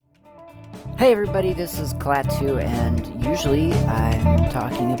Hey everybody, this is Klaatu, and usually I'm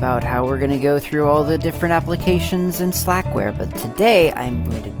talking about how we're going to go through all the different applications in Slackware, but today I'm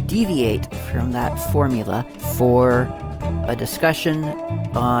going to deviate from that formula for a discussion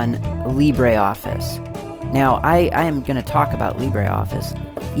on LibreOffice. Now, I am going to talk about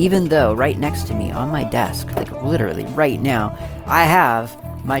LibreOffice, even though right next to me on my desk, like literally right now, I have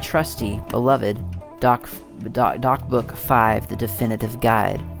my trusty, beloved DocBook 5, the definitive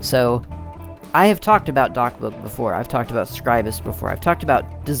guide. So I have talked about DocBook before, I've talked about Scribus before, I've talked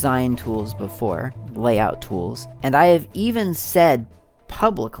about design tools before, layout tools, and I have even said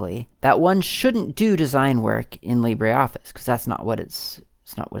publicly that one shouldn't do design work in LibreOffice, because that's not what it's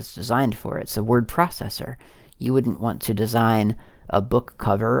not what it's designed for. It's a word processor. You wouldn't want to design a book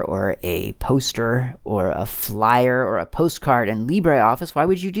cover or a poster or a flyer or a postcard in LibreOffice. Why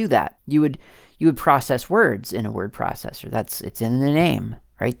would you do that? You would process words in a word processor. It's in the name.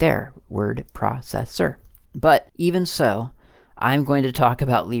 Right there, word processor. But even so, I'm going to talk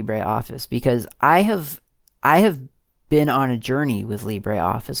about LibreOffice because I have been on a journey with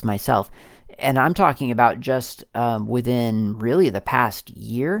LibreOffice myself, and I'm talking about just within really the past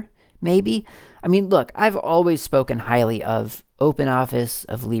year, maybe. I mean, look, I've always spoken highly of OpenOffice,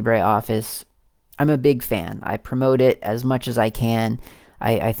 of LibreOffice. I'm a big fan. I promote it as much as I can.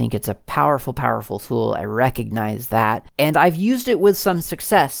 I think it's a powerful, powerful tool. I recognize that. And I've used it with some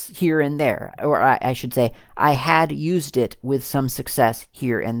success here and there. Or I should say, I had used it with some success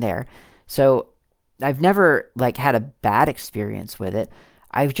here and there. So I've never had a bad experience with it.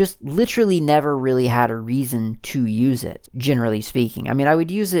 I've just literally never really had a reason to use it, generally speaking. I mean, I would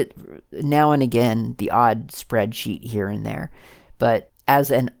use it now and again, the odd spreadsheet here and there. But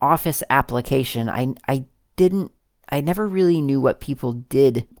as an Office application, I never really knew what people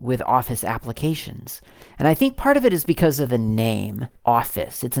did with Office applications. And I think part of it is because of the name,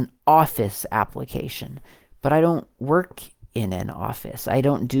 Office. It's an Office application. But I don't work in an office. I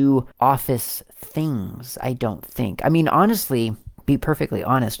don't do Office things, I don't think. I mean, honestly, be perfectly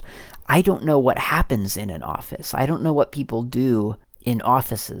honest, I don't know what happens in an office. I don't know what people do in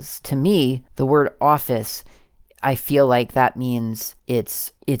offices. To me, the word office, I feel like that means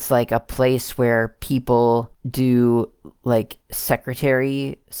it's like a place where people do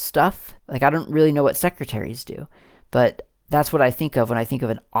secretary stuff. Like I don't really know what secretaries do, but that's what I think of when I think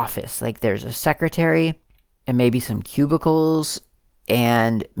of an office. Like there's a secretary and maybe some cubicles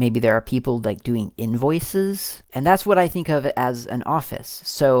and maybe there are people doing invoices, and that's what I think of as an office.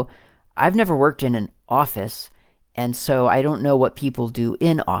 So I've never worked in an office, and so I don't know what people do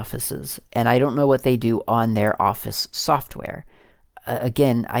in offices, and I don't know what they do on their office software.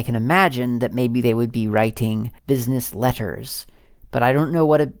 Again, I can imagine that maybe they would be writing business letters, but I don't know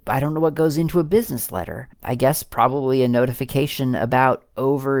what goes into a business letter. I guess probably a notification about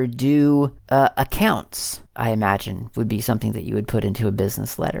overdue accounts, I imagine, would be something that you would put into a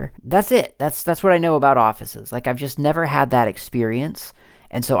business letter. That's it. That's what I know about offices. I've just never had that experience,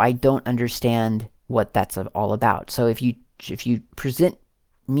 and so I don't understand what that's all about. So if you present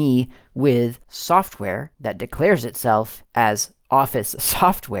me with software that declares itself as Office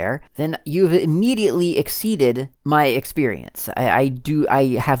software, then you've immediately exceeded my experience.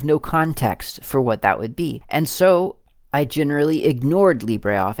 I have no context for what that would be. And so I generally ignored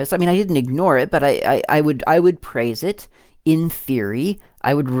LibreOffice. I mean, I didn't ignore it, but I would praise it in theory.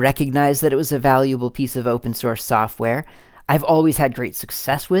 I would recognize that it was a valuable piece of open source software. I've always had great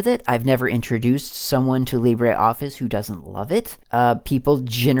success with it. I've never introduced someone to LibreOffice who doesn't love it. People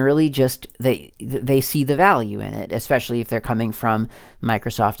generally just they see the value in it, especially if they're coming from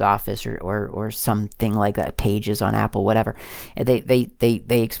Microsoft Office or something like that, Pages on Apple, whatever. And they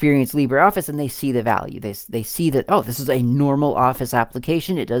experience LibreOffice and they see the value. They see that, oh, this is a normal Office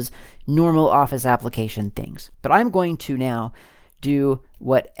application. It does normal Office application things. But I'm going to now do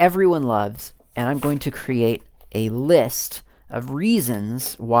what everyone loves, and I'm going to create a list of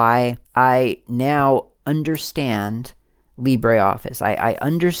reasons why I now understand LibreOffice. I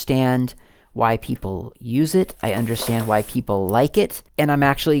understand why people use it. I understand why people like it, and I'm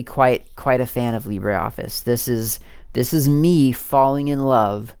actually quite a fan of LibreOffice. This is me falling in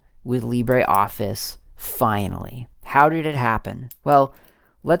love with LibreOffice finally. How did it happen? Well,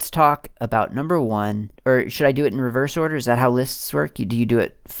 let's talk about number one, or should I do it in reverse order? Is that how lists work? Do you do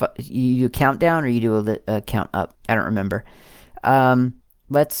it? You do a countdown, or you do a count up? I don't remember.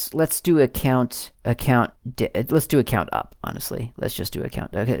 Let's do a count. Let's do a count up. Honestly, let's just do a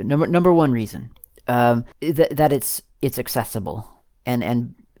count. Okay, number one reason, that it's accessible,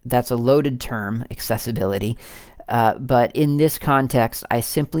 and that's a loaded term, accessibility. But in this context, I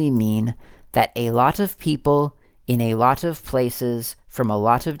simply mean that a lot of people in a lot of places from a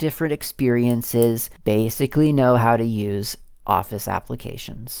lot of different experiences basically know how to use Office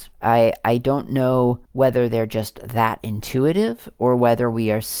applications. I don't know whether they're just that intuitive or whether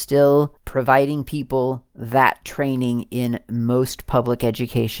we are still providing people that training in most public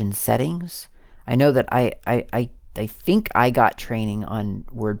education settings. I know that I think I got training on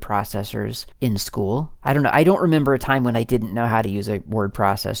word processors in school. I don't know. I don't remember a time when I didn't know how to use a word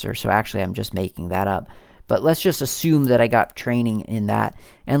processor, so actually I'm just making that up. But let's just assume that I got training in that.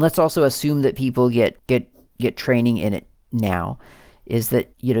 And let's also assume that people get training in it now. Is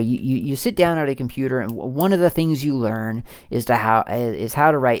that you sit down at a computer, and one of the things you learn is how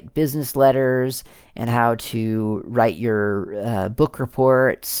to write business letters and how to write your book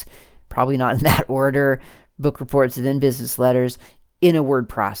reports, probably not in that order, book reports and then business letters in a word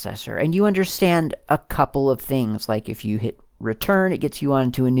processor. And you understand a couple of things, like if you hit return, it gets you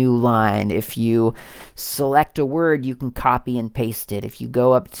onto a new line. If you select a word, you can copy and paste it. If you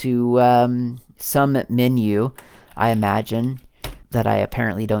go up to some menu, I imagine, that I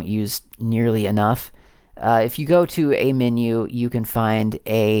apparently don't use nearly enough. If you go to a menu, you can find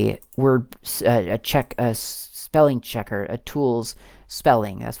a word, a spelling checker, a tools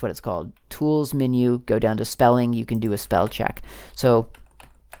spelling. That's what it's called. Tools menu, go down to spelling, you can do a spell check. So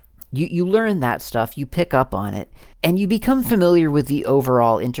you learn that stuff, you pick up on it, and you become familiar with the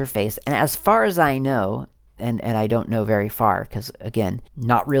overall interface. And as far as I know, and I don't know very far because, again,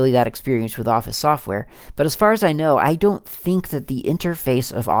 not really that experienced with Office software, but as far as I know, I don't think that the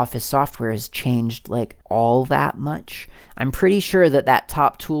interface of Office software has changed like all that much. I'm pretty sure that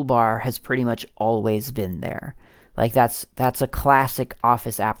top toolbar has pretty much always been there. Like that's a classic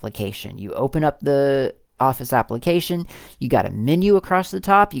Office application. You open up the Office application, you got a menu across the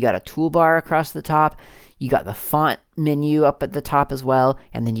top, you got a toolbar across the top, you got the font menu up at the top as well,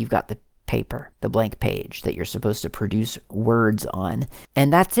 and then you've got the paper, the blank page that you're supposed to produce words on.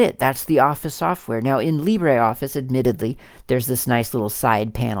 And that's it. That's the Office software. Now, in LibreOffice, admittedly, there's this nice little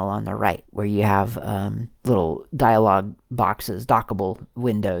side panel on the right where you have little dialog boxes, dockable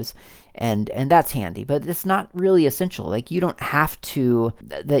windows. And that's handy, but it's not really essential. Like you don't have to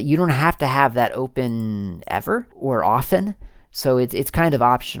have that open ever or often. So it's kind of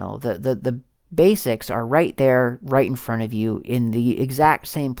optional. The basics are right there, right in front of you, in the exact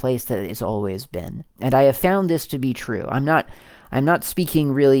same place that it's always been. And I have found this to be true. I'm not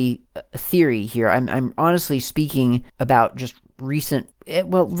speaking really theory here. I'm honestly speaking about just recent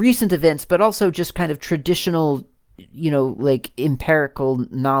events, but also just kind of traditional, like empirical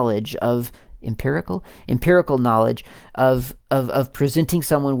knowledge of presenting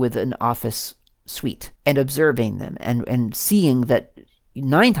someone with an Office suite and observing them and seeing that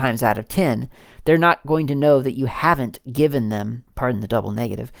 9 times out of 10, they're not going to know that you haven't given them, pardon the double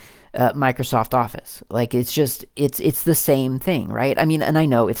negative, Microsoft Office. Like it's the same thing, right? I mean, and I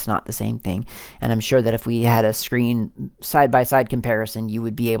know it's not the same thing. And I'm sure that if we had a screen side-by-side comparison, you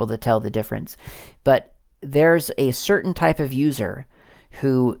would be able to tell the difference. But there's a certain type of user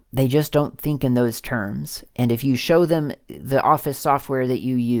who they just don't think in those terms. And if you show them the Office software that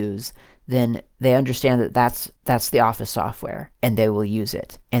you use, then they understand that that's the Office software, and they will use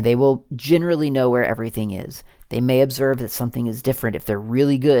it. And they will generally know where everything is. They may observe that something is different if they're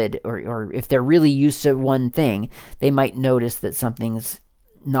really good, or if they're really used to one thing, they might notice that something's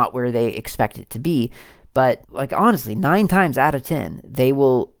not where they expect it to be. But like honestly, 9 times out of 10, they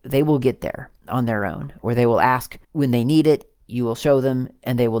will get there on their own, or they will ask when they need it, you will show them,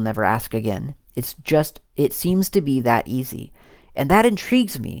 and they will never ask again. It seems to be that easy. And that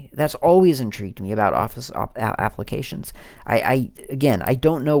intrigues me. That's always intrigued me about Office applications. I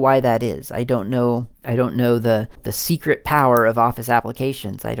don't know why that is. I don't know the secret power of Office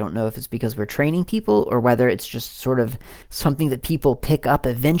applications. I don't know if it's because we're training people or whether it's just sort of something that people pick up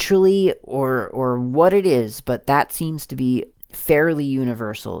eventually or what it is, but that seems to be fairly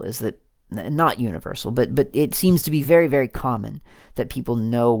universal. Is that not universal, but it seems to be very, very common that people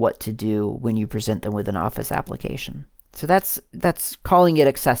know what to do when you present them with an Office application. So that's calling it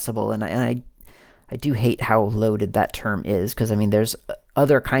accessible, and I do hate how loaded that term is, because I mean there's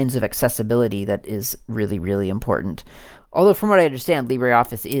other kinds of accessibility that is really, really important. Although from what I understand,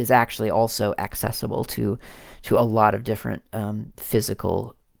 LibreOffice is actually also accessible to a lot of different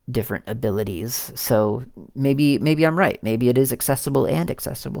physical different abilities. So maybe I'm right. Maybe it is accessible and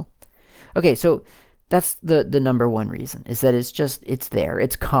accessible. Okay, so that's the number one reason, is that it's there.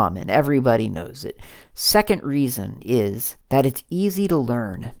 It's common. Everybody knows it. Second reason is that it's easy to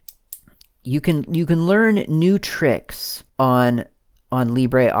learn. You can learn new tricks on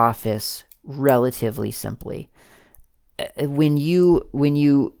LibreOffice relatively simply. when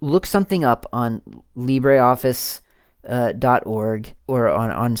you look something up on LibreOffice .org or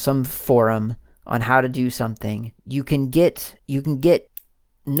on some forum on how to do something, you can get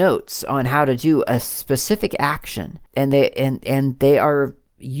notes on how to do a specific action, and they are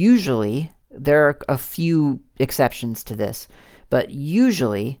usually, there are a few exceptions to this, but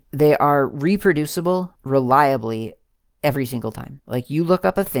usually they are reproducible reliably every single time. Like, you look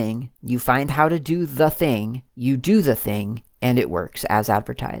up a thing, you find how to do the thing, you do the thing, and it works as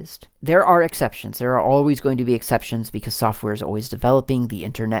advertised. There are exceptions. There are always going to be exceptions because software is always developing. The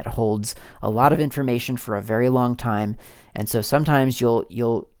internet holds a lot of information for a very long time, and so sometimes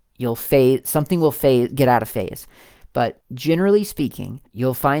you'll phase, something will get out of phase. But generally speaking,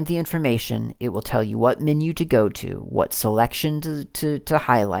 you'll find the information. It will tell you what menu to go to, what selection to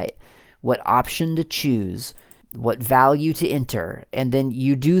highlight, what option to choose, what value to enter, and then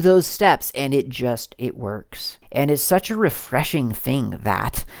you do those steps and it works. And it's such a refreshing thing,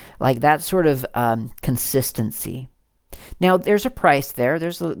 that sort of consistency. Now, there's a price there.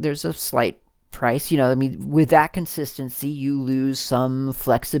 There's a slight price. I mean, with that consistency, you lose some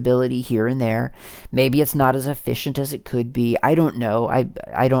flexibility here and there. Maybe it's not as efficient as it could be. I don't know.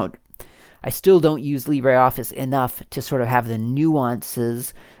 I still don't use LibreOffice enough to sort of have the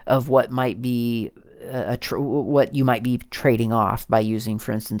nuances of what might be what you might be trading off by using,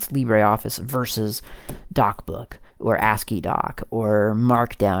 for instance, LibreOffice versus DocBook or ASCII Doc or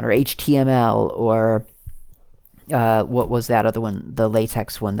Markdown or HTML or what was that other one, the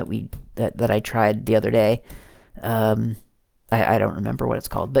latex one that I tried the other day. I don't remember what it's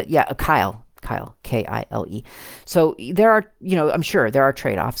called, but yeah, Kyle, Kile. So there are, I'm sure there are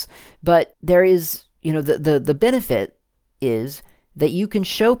trade-offs, but there is, the benefit is that you can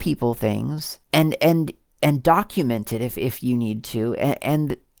show people things and document it if you need to,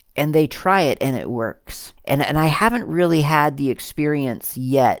 and they try it and it works. And I haven't really had the experience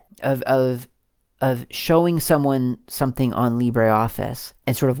yet of showing someone something on LibreOffice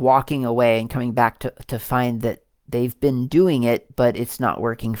and sort of walking away and coming back to find that they've been doing it, but it's not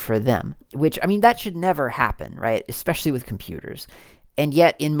working for them. Which, I mean, that should never happen, right? Especially with computers. And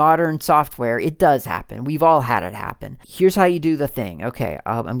yet, in modern software, it does happen. We've all had it happen. Here's how you do the thing. Okay,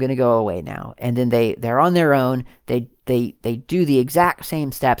 I'm going to go away now. And then they're on their own. They do the exact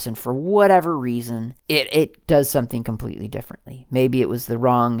same steps, and for whatever reason, it does something completely differently. Maybe it was the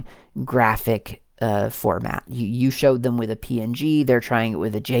wrong graphic format. You showed them with a PNG. They're trying it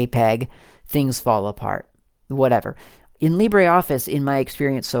with a JPEG. Things fall apart. Whatever. In LibreOffice, in my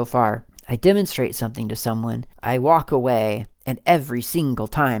experience so far, I demonstrate something to someone, I walk away, and every single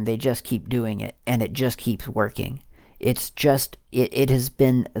time they just keep doing it, and it just keeps working. It's just, it has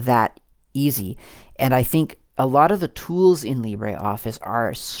been that easy. And I think a lot of the tools in LibreOffice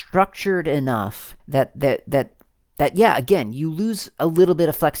are structured enough that yeah, again, you lose a little bit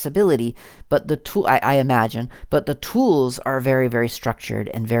of flexibility, but I imagine, but the tools are very, very structured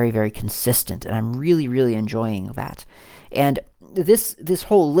and very, very consistent, and I'm really, really enjoying that. And this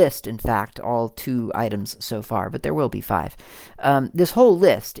whole list, in fact, all 2 items so far, but there will be 5. This whole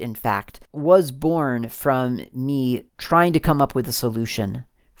list, in fact, was born from me trying to come up with a solution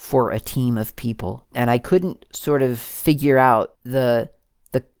for a team of people, and I couldn't sort of figure out the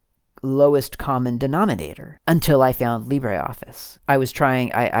lowest common denominator until I found LibreOffice.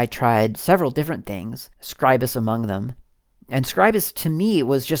 I tried several different things, Scribus among them, and Scribus to me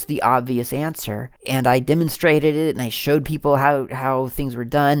was just the obvious answer, and I demonstrated it and I showed people how things were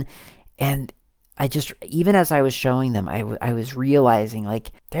done, and even as I was showing them, I was realizing,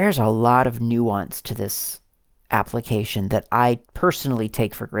 like, there's a lot of nuance to this application that I personally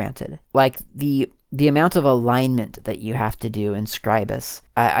take for granted. Like the amount of alignment that you have to do in Scribus,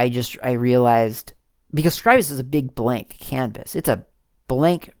 I realized, because Scribus is a big blank canvas. It's a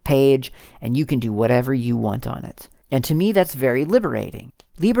blank page, and you can do whatever you want on it. And to me, that's very liberating.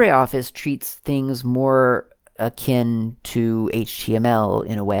 LibreOffice treats things more akin to HTML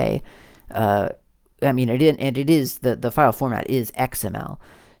in a way. I mean, it is, the file format is XML.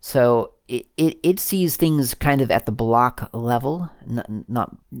 So it sees things kind of at the block level,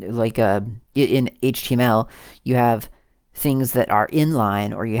 not like in HTML, you have things that are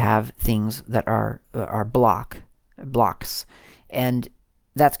inline, or you have things that are blocks. And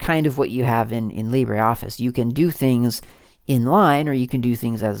that's kind of what you have in LibreOffice. You can do things inline, or you can do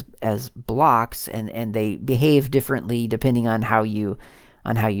things as blocks, and they behave differently depending on how you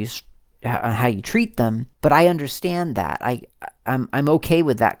treat them. But I understand that. I'm okay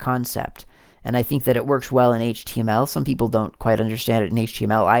with that concept, and I think that it works well in HTML. Some people don't quite understand it in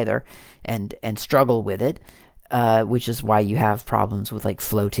HTML either, and struggle with it. which is why you have problems with like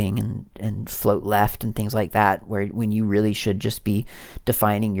floating and float left and things like that, where when you really should just be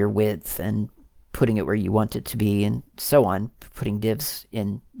defining your width and putting it where you want it to be and so on, putting divs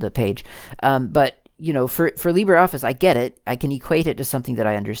in the page. But for LibreOffice, I get it. I can equate it to something that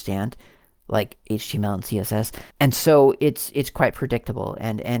I understand, like HTML and CSS. And so it's quite predictable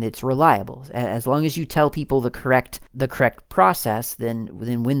and it's reliable. As long as you tell people the correct process, then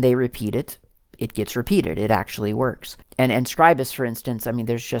when they repeat it, it gets repeated. It actually works. And Scribus, for instance, I mean,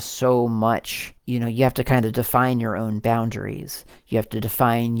 there's just so much, you have to kind of define your own boundaries. You have to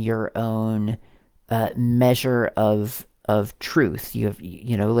define your own measure of truth. You have,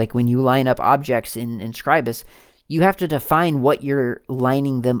 like when you line up objects in Scribus, you have to define what you're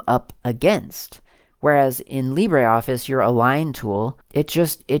lining them up against. Whereas in LibreOffice, your align tool, it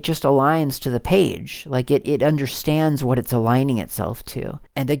just aligns to the page. Like it understands what it's aligning itself to.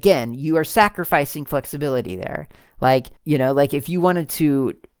 And again, you are sacrificing flexibility there. Like, like if you wanted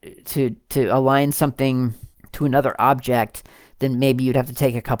to align something to another object, then maybe you'd have to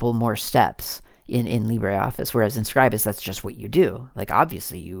take a couple more steps in LibreOffice. Whereas in Scribus, that's just what you do. Like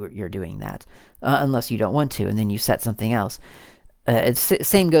obviously you're doing that, unless you don't want to, and then you set something else.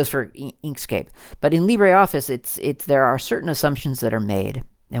 Same goes for Inkscape. But in LibreOffice, there are certain assumptions that are made.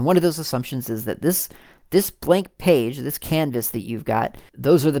 And one of those assumptions is that this blank page, this canvas that you've got,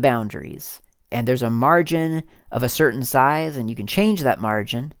 those are the boundaries. And there's a margin of a certain size, and you can change that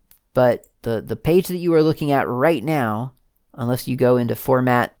margin. But the page that you are looking at right now, unless you go into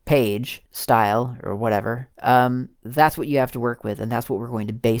format page style or whatever, that's what you have to work with, and that's what we're going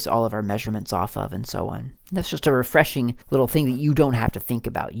to base all of our measurements off of, and so on. That's just a refreshing little thing that you don't have to think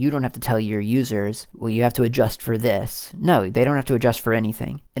about. You don't have to tell your users, well, you have to adjust for this. No, they don't have to adjust for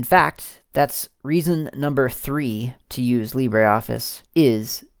anything. In fact, that's reason number 3 to use LibreOffice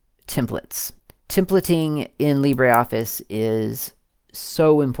is templates. Templating in LibreOffice is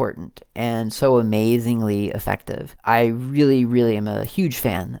so important and so amazingly effective. I really, really am a huge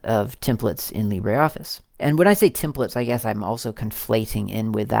fan of templates in LibreOffice. And when I say templates, I guess I'm also conflating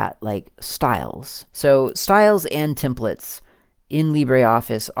in with that, like styles. So styles and templates in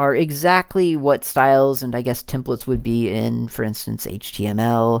LibreOffice are exactly what styles and I guess templates would be in, for instance,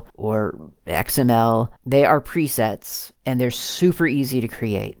 HTML or XML. They are presets and they're super easy to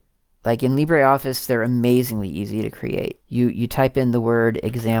create. Like in LibreOffice, they're amazingly easy to create. You type in the word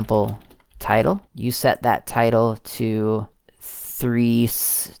example title. You set that title to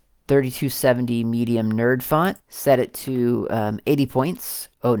 3270 medium nerd font. Set it to 80 points.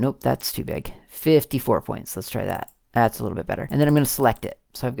 Oh, nope, that's too big. 54 points. Let's try that. That's a little bit better. And then I'm going to select it.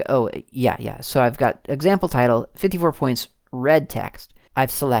 So I've got, So I've got example title, 54 points, red text.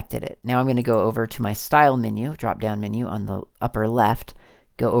 I've selected it. Now I'm going to go over to my style menu, drop-down menu on the upper left.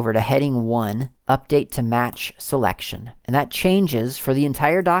 Go over to heading 1, update to match selection. And that changes for the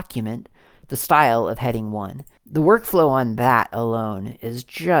entire document the style of heading 1. The workflow on that alone is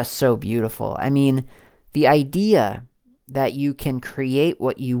just so beautiful. I mean, the idea that you can create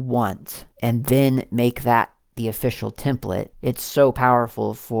what you want and then make that the official template, it's so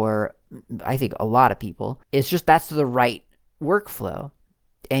powerful for, I think, a lot of people. It's just that's the right workflow.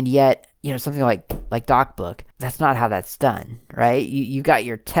 And yet, something like DocBook, that's not how that's done, right? You got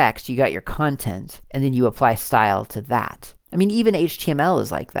your text, you got your content, and then you apply style to that. I mean, even HTML is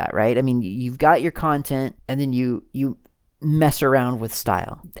like that, right? I mean, you've got your content, and then you mess around with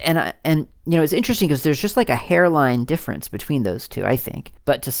style. And it's interesting because there's just like a hairline difference between those two, I think.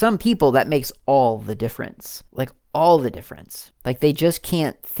 But to some people, that makes all the difference. Like, all the difference. Like, they just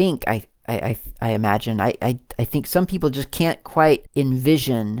can't think, I imagine. I think some people just can't quite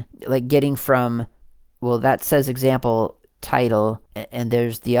envision like getting from, well, that says example title and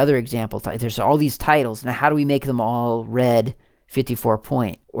there's the other example title. There's all these titles. Now, how do we make them all red 54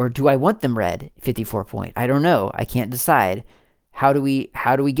 point? Or do I want them red 54 point? I don't know. I can't decide. How do we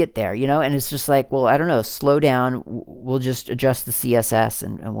get there? And it's just like, well, I don't know. Slow down. We'll just adjust the CSS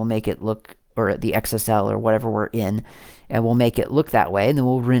and we'll make it look, or the XSL or whatever we're in, and we'll make it look that way, and then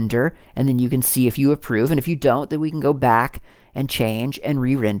we'll render, and then you can see if you approve, and if you don't, then we can go back and change and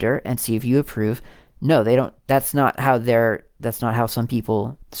re-render and see if you approve. No, they don't. That's not how some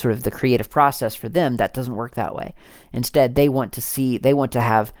people, sort of the creative process for them, that doesn't work that way. Instead, they want to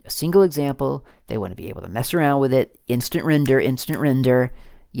have a single example. They want to be able to mess around with it. Instant render.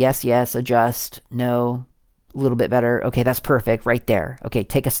 Yes, adjust. No, a little bit better. Okay, that's perfect right there. Okay,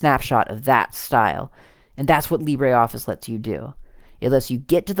 take a snapshot of that style. And that's what LibreOffice lets you do. It lets you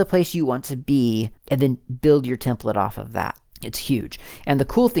get to the place you want to be and then build your template off of that. It's huge. And the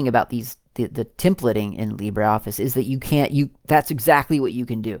cool thing about the templating in LibreOffice is that that's exactly what you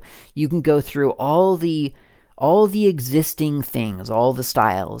can do. You can go through all the all the existing things, all the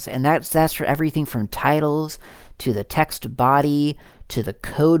styles. And that's for everything from titles to the text body to the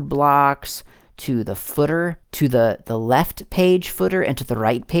code blocks to the footer, to the left page footer and to the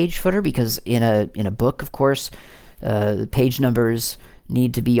right page footer, because in a book, of course, the page numbers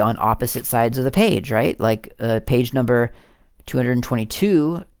need to be on opposite sides of the page, right? Like page number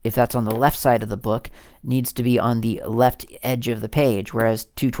 222, if that's on the left side of the book, needs to be on the left edge of the page, whereas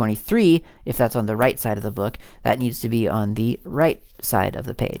 223, if that's on the right side of the book, that needs to be on the right side of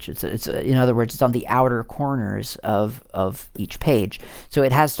the page. It's in other words, it's on the outer corners of each page. So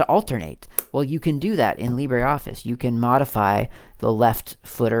it has to alternate. Well, you can do that in LibreOffice. You can modify the left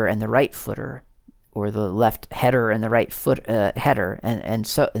footer and the right footer, or the left header and the right header, and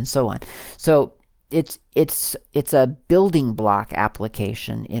so on. So it's a building block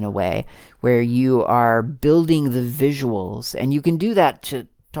application in a way, where you are building the visuals, and you can do that to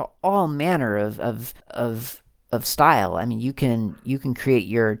all manner of style. I mean, you can create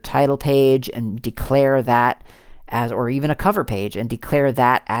your title page and declare that as, or even a cover page, and declare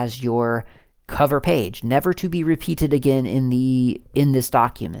that as your cover page, never to be repeated again in this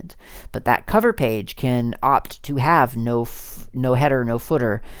document. But that cover page can opt to have no header, no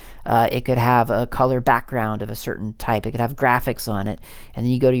footer. It could have a color background of a certain type. It could have graphics on it. And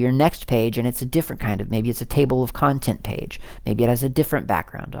then you go to your next page, and it's a different kind of, maybe it's a table of content page. Maybe it has a different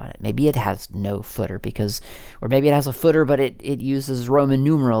background on it. Maybe it has no footer or maybe it has a footer, but it uses Roman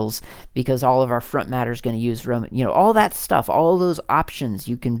numerals because all of our front matter is going to use Roman, all that stuff, all those options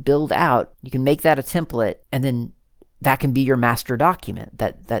you can build out. You can make that a template, and then that can be your master document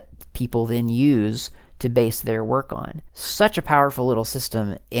that people then use to base their work on. Such a powerful little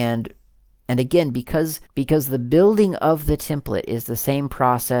system. And again, because the building of the template is the same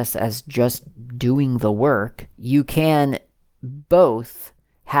process as just doing the work, you can both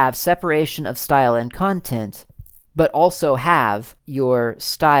have separation of style and content, but also have your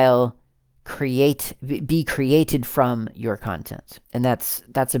style be created from your content. And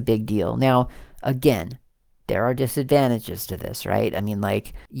that's a big deal. Now, again, there are disadvantages to this, right? I mean,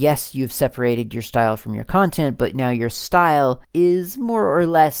 like, yes, you've separated your style from your content, but now your style is more or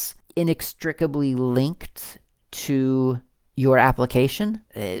less inextricably linked to your application.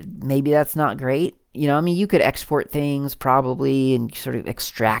 Maybe that's not great. I mean, you could export things probably and sort of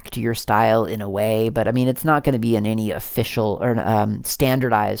extract your style in a way, but I mean, it's not going to be in any official or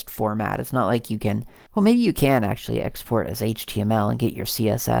standardized format. It's not like you can, well, maybe you can actually export as HTML and get your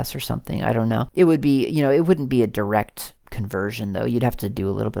CSS or something. I don't know. It would be, it wouldn't be a direct conversion though. You'd have to do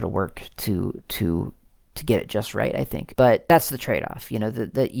a little bit of work to get it just right, I think. But that's the trade-off,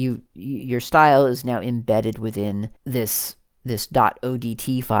 that your style is now embedded within this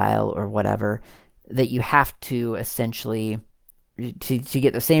 .odt file or whatever, that you have to essentially, to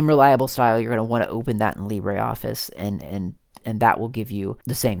get the same reliable style, you're going to want to open that in LibreOffice, and that will give you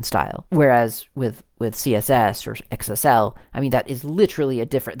the same style. Whereas with CSS or XSL, I mean, that is literally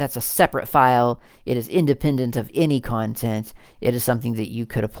that's a separate file. It is independent of any content. It is something that you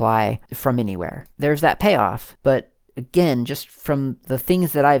could apply from anywhere. There's that payoff. But again, just from the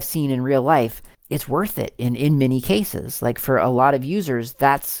things that I've seen in real life, it's worth it in many cases. Like, for a lot of users,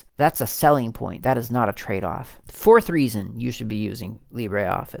 that's a selling point. That is not a trade-off. Fourth reason you should be using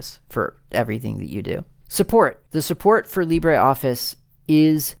LibreOffice for everything that you do. Support. The support for LibreOffice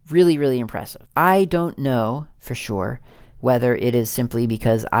is really, really impressive. I don't know for sure whether it is simply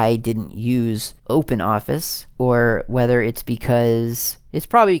because I didn't use OpenOffice, or whether it's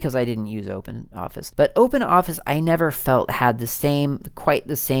probably because I didn't use OpenOffice. But OpenOffice, I never felt had quite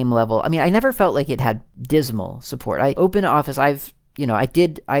the same level. I mean, I never felt like it had dismal support. OpenOffice,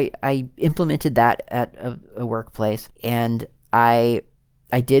 I implemented that at a workplace, and I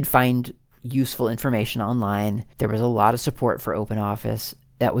did find useful information online. There was a lot of support for OpenOffice.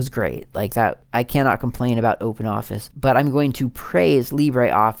 That was great. Like, that, I cannot complain about OpenOffice, but I'm going to praise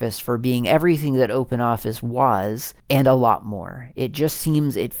LibreOffice for being everything that OpenOffice was and a lot more. It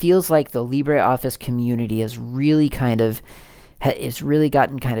feels like the LibreOffice community has really gotten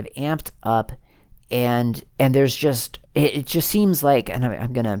kind of amped up, and there's just, it just seems like, and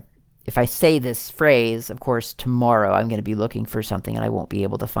I'm gonna, if I say this phrase, of course, tomorrow I'm going to be looking for something and I won't be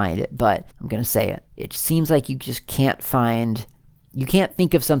able to find it, but I'm going to say it. It seems like you just can't think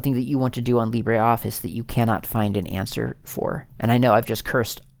of something that you want to do on LibreOffice that you cannot find an answer for. And I know I've just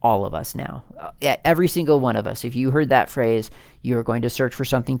cursed all of us now. Every single one of us. If you heard that phrase, you are going to search for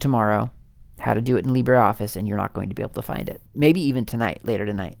something tomorrow, how to do it in LibreOffice, and you're not going to be able to find it. Maybe even later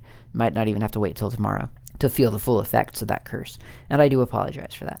tonight. You might not even have to wait till tomorrow to feel the full effects of that curse. And I do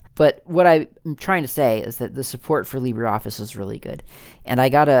apologize for that. But what I'm trying to say is that the support for LibreOffice is really good. And I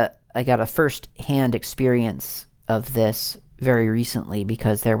got I got a first-hand experience of this very recently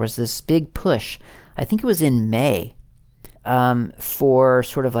because there was this big push. I think it was in May, for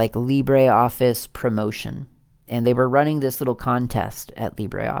sort of like LibreOffice promotion. And they were running this little contest at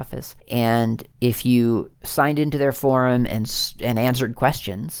LibreOffice. And if you signed into their forum and answered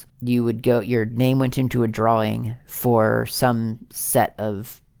questions, your name went into a drawing for some set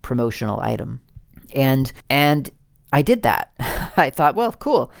of promotional item. And I did that. I thought, well,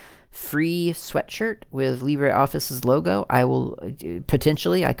 cool. Free sweatshirt with LibreOffice's logo. I will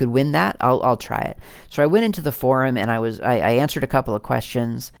potentially I could win that. I'll try it. So I went into the forum and I answered a couple of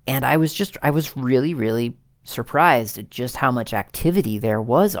questions, and I was really, really surprised at just how much activity there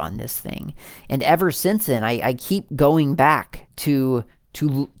was on this thing. And ever since then, I keep going back to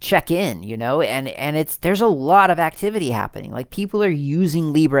check in, and there's a lot of activity happening. Like, people are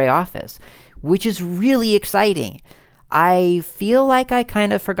using LibreOffice, which is really exciting. I feel like I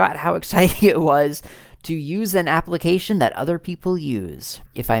kind of forgot how exciting it was to use an application that other people use.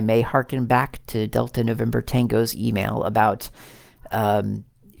 If I may harken back to Delta November Tango's email about,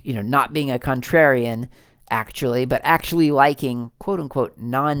 not being a contrarian, actually, but actually liking, quote unquote,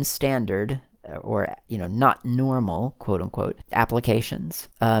 non-standard or, not normal, quote unquote, applications.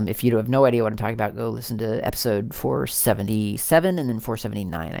 If you have no idea what I'm talking about, go listen to episode 477 and then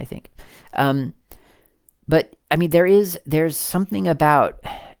 479, I think. But I mean, there's something about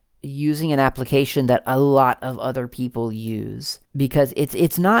using an application that a lot of other people use, because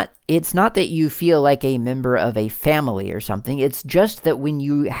it's not that you feel like a member of a family or something. It's just that when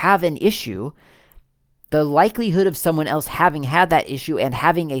you have an issue, the likelihood of someone else having had that issue and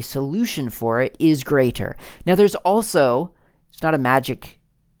having a solution for it is greater. Now, there's also, it's not magic.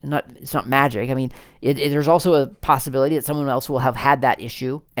 I mean, there's also a possibility that someone else will have had that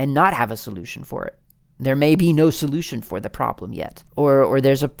issue and not have a solution for it. There may be no solution for the problem yet, or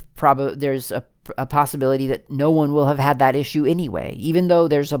there's a possibility that no one will have had that issue anyway, even though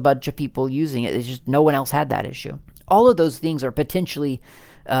there's a bunch of people using it. It's just no one else had that issue. All of those things are potentially,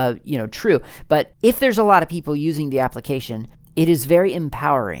 true. But if there's a lot of people using the application, it is very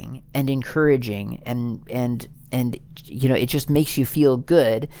empowering and encouraging, and it just makes you feel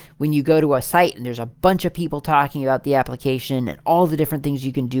good when you go to a site and there's a bunch of people talking about the application and all the different things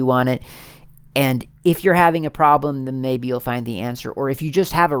you can do on it. And if you're having a problem, then maybe you'll find the answer. Or if you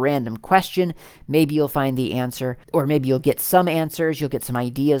just have a random question, maybe you'll find the answer. Or maybe you'll get some answers, you'll get some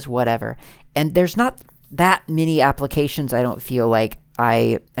ideas, whatever. And there's not that many applications I don't feel like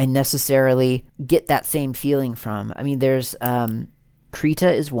I necessarily get that same feeling from. I mean, there's Krita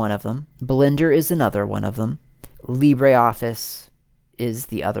is one of them. Blender is another one of them. LibreOffice is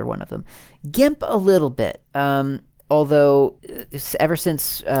the other one of them. GIMP a little bit. Although, ever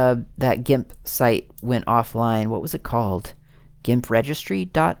since that GIMP site went offline, what was it called? GIMP Registry?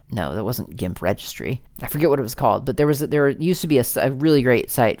 No, that wasn't GIMP Registry. I forget what it was called, but there used to be a really great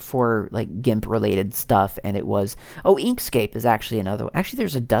site for like GIMP related stuff, and it was, Inkscape is actually another one. Actually,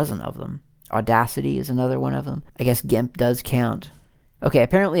 there's a dozen of them. Audacity is another one of them. I guess GIMP does count. Okay,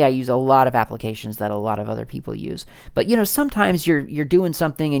 apparently I use a lot of applications that a lot of other people use. But, sometimes you're doing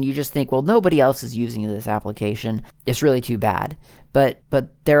something and you just think, well, nobody else is using this application. It's really too bad. But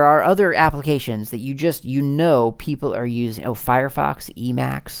there are other applications that people are using. Oh, Firefox,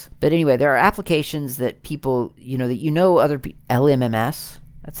 Emacs. But anyway, there are applications that people, other people, LMMS,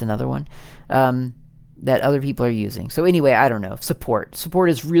 that's another one, that other people are using. So anyway, I don't know. Support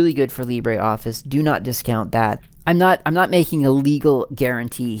is really good for LibreOffice. Do not discount that. I'm not making a legal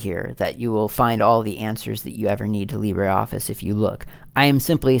guarantee here that you will find all the answers that you ever need to LibreOffice if you look. I am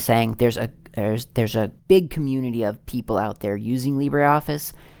simply saying there's a big community of people out there using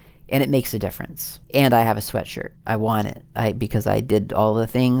LibreOffice, and it makes a difference. And I have a sweatshirt. I want it because I did all the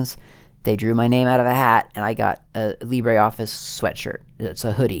things. They drew my name out of a hat, and I got a LibreOffice sweatshirt. It's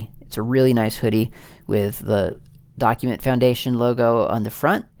a hoodie. It's a really nice hoodie with the Document Foundation logo on the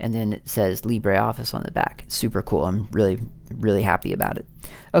front, and then it says LibreOffice on the back. It's super cool. I'm really, really happy about it.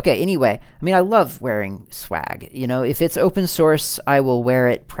 Okay, anyway, I mean, I love wearing swag. If it's open source, I will wear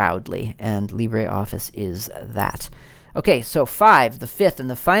it proudly, and LibreOffice is that. Okay, so the fifth and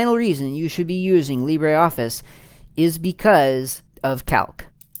the final reason you should be using LibreOffice is because of calc.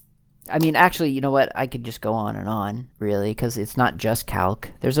 I mean, actually, you know what? I could just go on, really, because it's not just calc.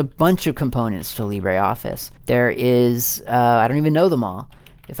 There's a bunch of components to LibreOffice. There is, I don't even know them all.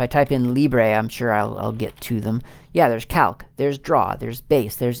 If I type in Libre, I'm sure I'll get to them. Yeah, there's calc, there's draw, there's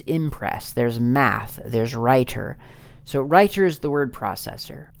base, there's impress, there's math, there's writer. So writer is the word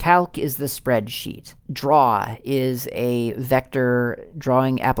processor. Calc is the spreadsheet. Draw is a vector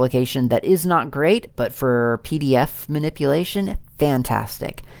drawing application that is not great, but for PDF manipulation,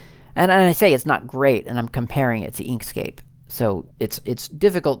 fantastic. And I say it's not great, and I'm comparing it to Inkscape. So it's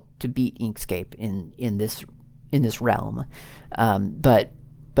difficult to beat Inkscape in this realm.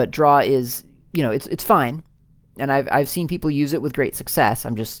 But Draw is, it's fine, and I've seen people use it with great success.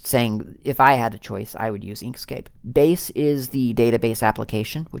 I'm just saying, if I had a choice, I would use Inkscape. Base is the database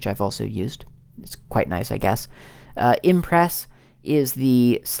application, which I've also used. It's quite nice, I guess. Impress is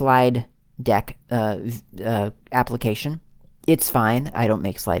the slide deck application. It's fine. I don't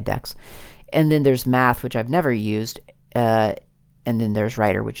make slide decks. And then there's Math, which I've never used. And then there's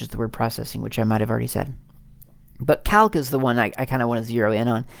Writer, which is the word processing, which I might have already said. But Calc is the one I kind of want to zero in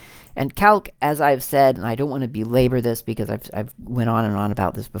on. And Calc, as I've said, and I don't want to belabor this because I've went on and on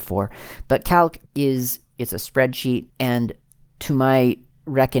about this before, but Calc it's a spreadsheet, and to my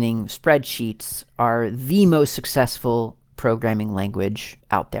reckoning, spreadsheets are the most successful programming language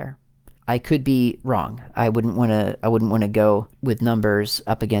out there. I could be wrong. I wouldn't want to go with numbers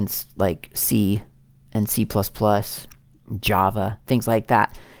up against like C and C++, Java, things like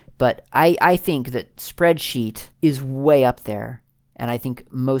that. But I think that spreadsheet is way up there, and I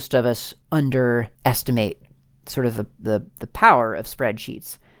think most of us underestimate sort of the power of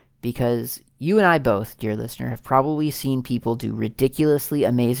spreadsheets, because you and I both, dear listener, have probably seen people do ridiculously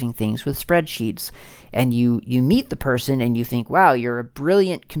amazing things with spreadsheets, and you meet the person and you think, wow, you're a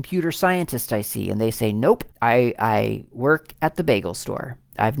brilliant computer scientist, I see. And they say, nope, I work at the bagel store.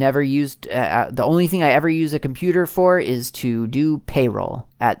 I've never used, the only thing I ever use a computer for is to do payroll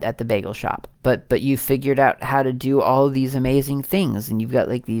at the bagel shop. But you figured out how to do all of these amazing things, and you've got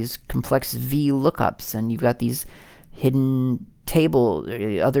like these complex V lookups, and you've got these hidden table,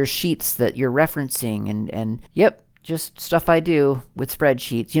 other sheets that you're referencing, and yep, just stuff I do with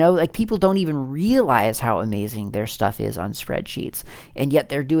spreadsheets. Like people don't even realize how amazing their stuff is on spreadsheets, and yet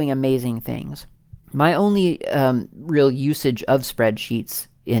they're doing amazing things. My only real usage of spreadsheets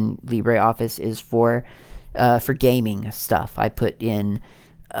in LibreOffice is for gaming stuff. I put in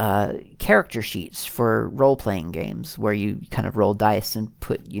character sheets for role-playing games where you kind of roll dice and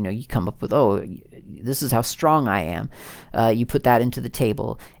you come up with, oh, this is how strong I am. You put that into the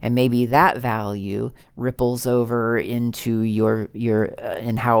table, and maybe that value ripples over into your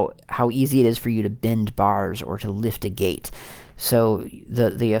and how easy it is for you to bend bars or to lift a gate. So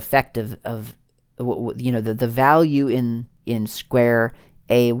the effect of the value in square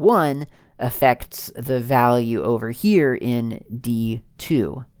A1 affects the value over here in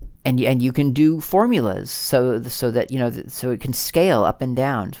D2. And you can do formulas so that so it can scale up and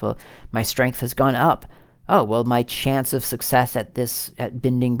down. So my strength has gone up. Oh, well, my chance of success at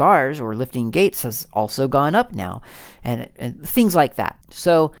bending bars or lifting gates has also gone up now, and things like that.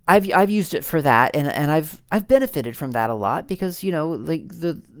 So I've used it for that, and I've benefited from that a lot, because like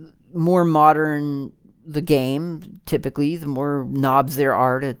the more modern the game, typically the more knobs there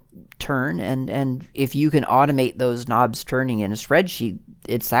are to turn, and if you can automate those knobs turning in a spreadsheet,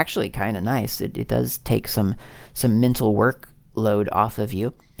 it's actually kind of nice. It does take some mental workload off of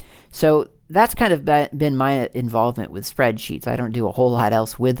you. So that's kind of been my involvement with spreadsheets. I don't do a whole lot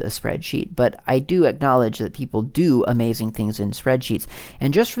else with a spreadsheet, but I do acknowledge that people do amazing things in spreadsheets.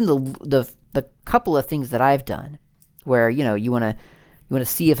 And just from the couple of things that I've done, where you want to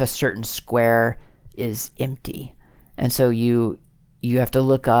see if a certain square is empty, and so you have to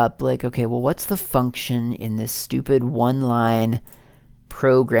look up, like, okay, well, what's the function in this stupid one-line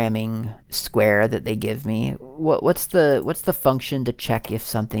programming square that they give me? What's the function to check if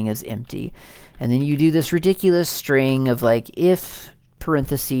something is empty? And then you do this ridiculous string of like, if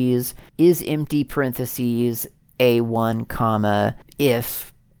parentheses is empty parentheses A1 comma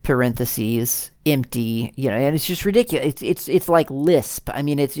if parentheses empty, and it's just ridiculous. It's like Lisp. I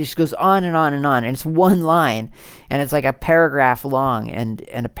mean, it just goes on and on and on, and it's one line, and it's like a paragraph long, and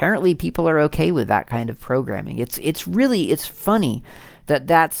apparently people are okay with that kind of programming. It's funny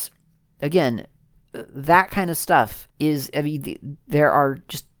that's, again, that kind of stuff is, I mean, there are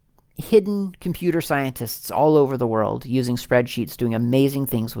just hidden computer scientists all over the world using spreadsheets, doing amazing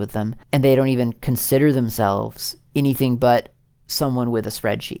things with them, and they don't even consider themselves anything but someone with a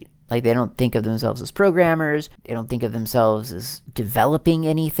spreadsheet. Like, they don't think of themselves as programmers. They don't think of themselves as developing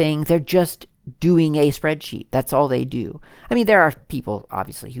anything. They're just doing a spreadsheet. That's all they do. I mean, there are people,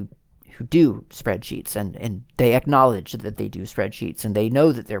 obviously, who do spreadsheets, and they acknowledge that they do spreadsheets, and they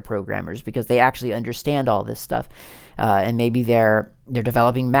know that they're programmers because they actually understand all this stuff. And maybe they're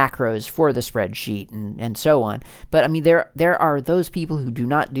developing macros for the spreadsheet and so on. But I mean, there are those people who do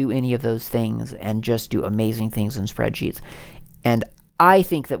not do any of those things and just do amazing things in spreadsheets. And I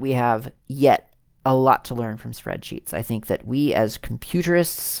think that we have yet a lot to learn from spreadsheets. I think that we as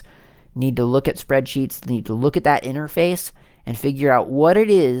computerists need to look at spreadsheets, need to look at that interface, and figure out what it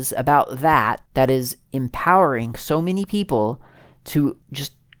is about that that is empowering so many people to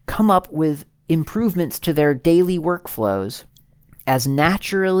just come up with improvements to their daily workflows as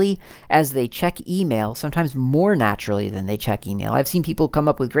naturally as they check email, sometimes more naturally than they check email. I've seen people come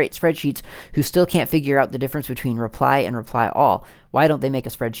up with great spreadsheets who still can't figure out the difference between reply and reply all. Why don't they make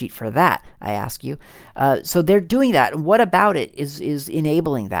a spreadsheet for that, I ask you? So they're doing that. What about it is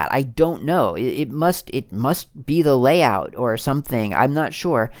enabling that? I don't know. It must be the layout or something. I'm not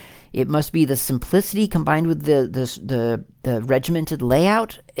sure. It must be the simplicity combined with the regimented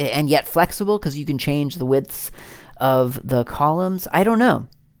layout, and yet flexible because you can change the widths of the columns. I don't know.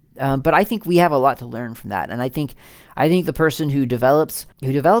 But I think we have a lot to learn from that. And I think the person who develops a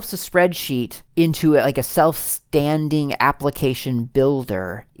spreadsheet into like a self-standing application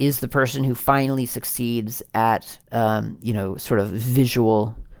builder is the person who finally succeeds at sort of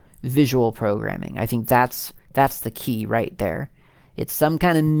visual programming. I think that's the key right there. It's some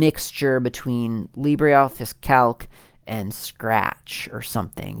kind of mixture between LibreOffice Calc and Scratch or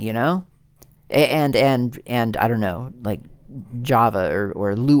something, And I don't know, like Java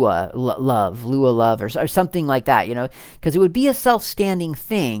or Lua Love or something like that, because it would be a self-standing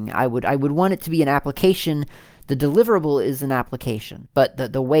thing. I would want it to be an application. The deliverable is an application, but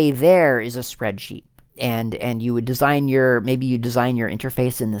the way there is a spreadsheet. And you would design your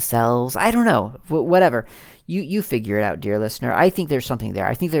interface in the cells. I don't know, whatever. You figure it out, dear listener. I think there's something there.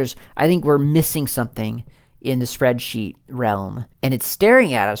 I think we're missing something in the spreadsheet realm, and it's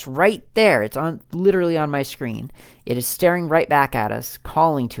staring at us right there. It's literally on my screen. It is staring right back at us,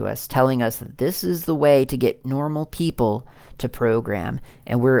 calling to us, telling us that this is the way to get normal people to program,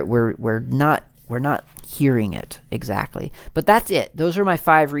 and we're not hearing it exactly. But that's it. Those are my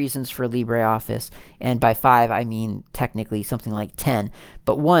 5 reasons for LibreOffice, and by 5 I mean technically something like 10.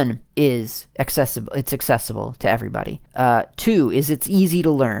 But 1 is accessible. It's accessible to everybody. 2 is it's easy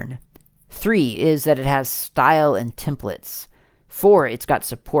to learn. 3 is that it has style and templates. 4, it's got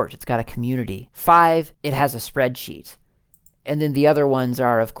support. It's got a community. 5, it has a spreadsheet. And then the other ones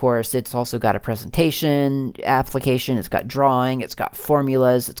are, of course, it's also got a presentation application. It's got drawing. It's got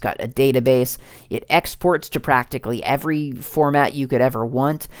formulas. It's got a database. It exports to practically every format you could ever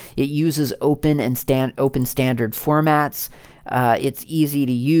want. It uses open standard formats. It's easy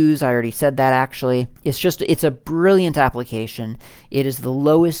to use. I already said that, actually. It's a brilliant application. It is the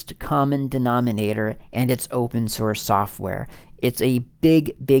lowest common denominator, and it's open source software. It's a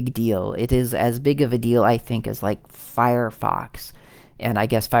big, big deal. It is as big of a deal, I think, as like Firefox. And I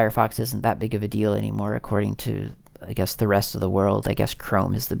guess Firefox isn't that big of a deal anymore, according to, I guess, the rest of the world. I guess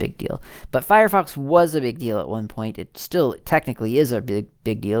Chrome is the big deal. But Firefox was a big deal at one point. It still technically is a big,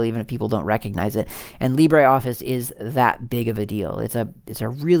 big deal, even if people don't recognize it. And LibreOffice is that big of a deal. It's a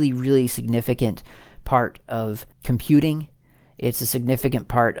really, really significant part of computing. It's a significant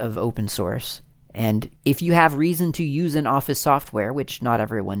part of open source. And if you have reason to use an Office software, which not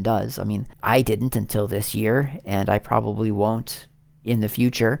everyone does, I mean, I didn't until this year, and I probably won't in the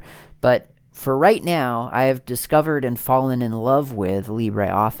future, but for right now, I have discovered and fallen in love with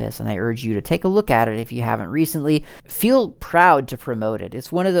LibreOffice, and I urge you to take a look at it if you haven't recently. Feel proud to promote it.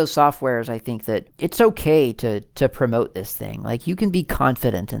 It's one of those softwares, I think, that it's okay to promote this thing. Like, you can be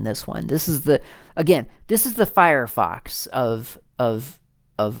confident in this one. This is the Firefox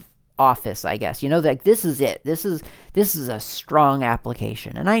of Office, I guess. Like, this is it. This is a strong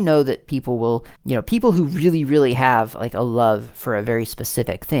application. And I know that people who really, really have like a love for a very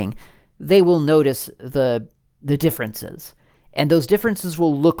specific thing, they will notice the differences. And those differences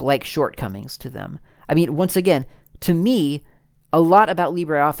will look like shortcomings to them. I mean, once again, to me, a lot about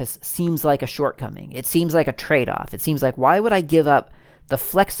LibreOffice seems like a shortcoming. It seems like a trade-off. It seems like, why would I give up the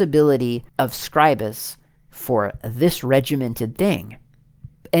flexibility of Scribus for this regimented thing?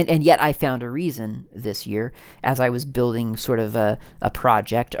 And yet I found a reason this year as I was building sort of a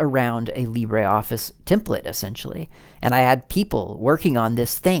project around a LibreOffice template, essentially. And I had people working on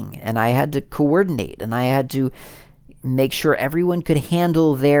this thing, and I had to coordinate, and I had to make sure everyone could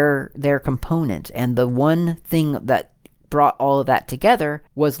handle their component. And the one thing that brought all of that together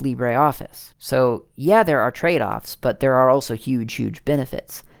was LibreOffice. So yeah, there are trade-offs, but there are also huge, huge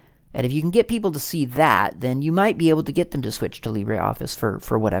benefits. And if you can get people to see that, then you might be able to get them to switch to LibreOffice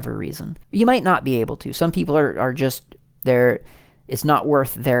for whatever reason. You might not be able to. Some people are just there. It's not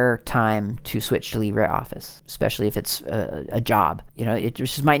worth their time to switch to LibreOffice, especially if it's a job. It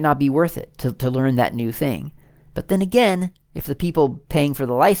just might not be worth it to learn that new thing. But then again, if the people paying for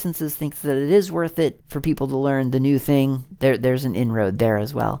the licenses think that it is worth it for people to learn the new thing, there's an inroad there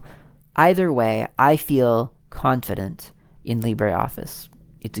as well. Either way, I feel confident in LibreOffice.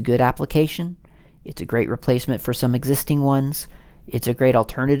 It's a good application. It's a great replacement for some existing ones. It's a great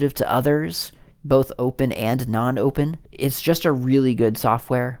alternative to others, both open and non-open. It's just a really good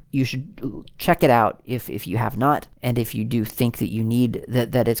software. You should check it out if you have not, and if you do think that you need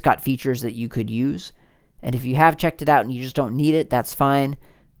that it's got features that you could use. And if you have checked it out and you just don't need it, that's fine.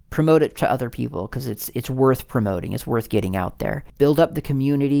 Promote it to other people, because it's worth promoting. It's worth getting out there. Build up the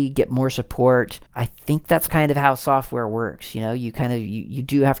community, get more support. I think that's kind of how software works. You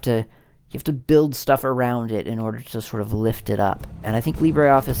do have to build stuff around it in order to sort of lift it up. And I think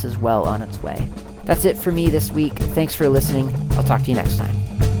LibreOffice is well on its way. That's it for me this week. Thanks for listening. I'll talk to you next time.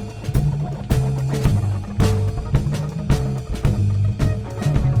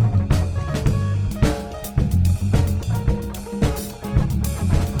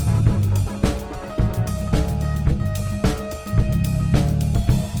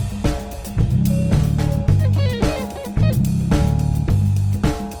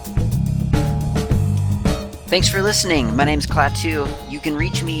 Thanks for listening. My name's Klaatu. You can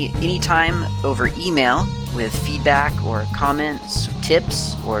reach me anytime over email with feedback or comments,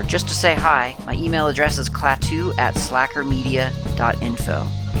 tips, or just to say hi. My email address is klaatu@slackermedia.info.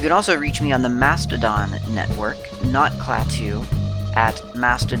 You can also reach me on the Mastodon network, not Klaatu, at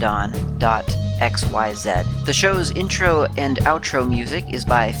mastodon.xyz. The show's intro and outro music is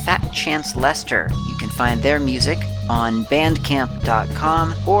by Fat Chance Lester. You can find their music on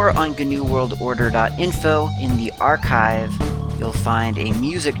bandcamp.com or on GNUWorldOrder.info. In the archive, you'll find a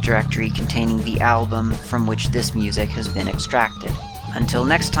music directory containing the album from which this music has been extracted. Until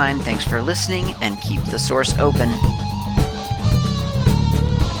next time, thanks for listening, and keep the source open.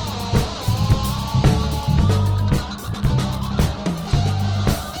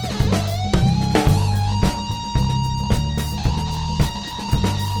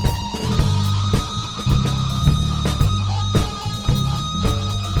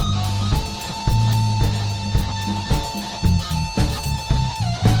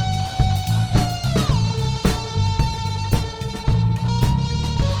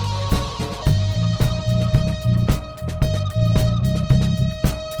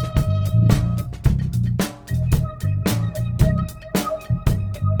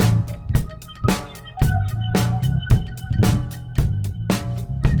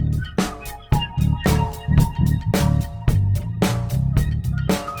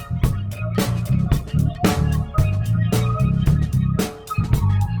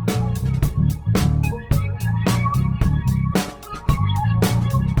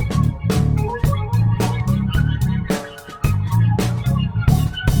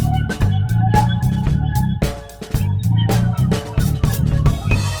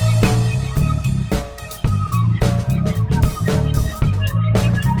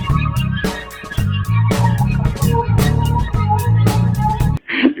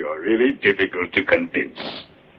 Difficult to convince.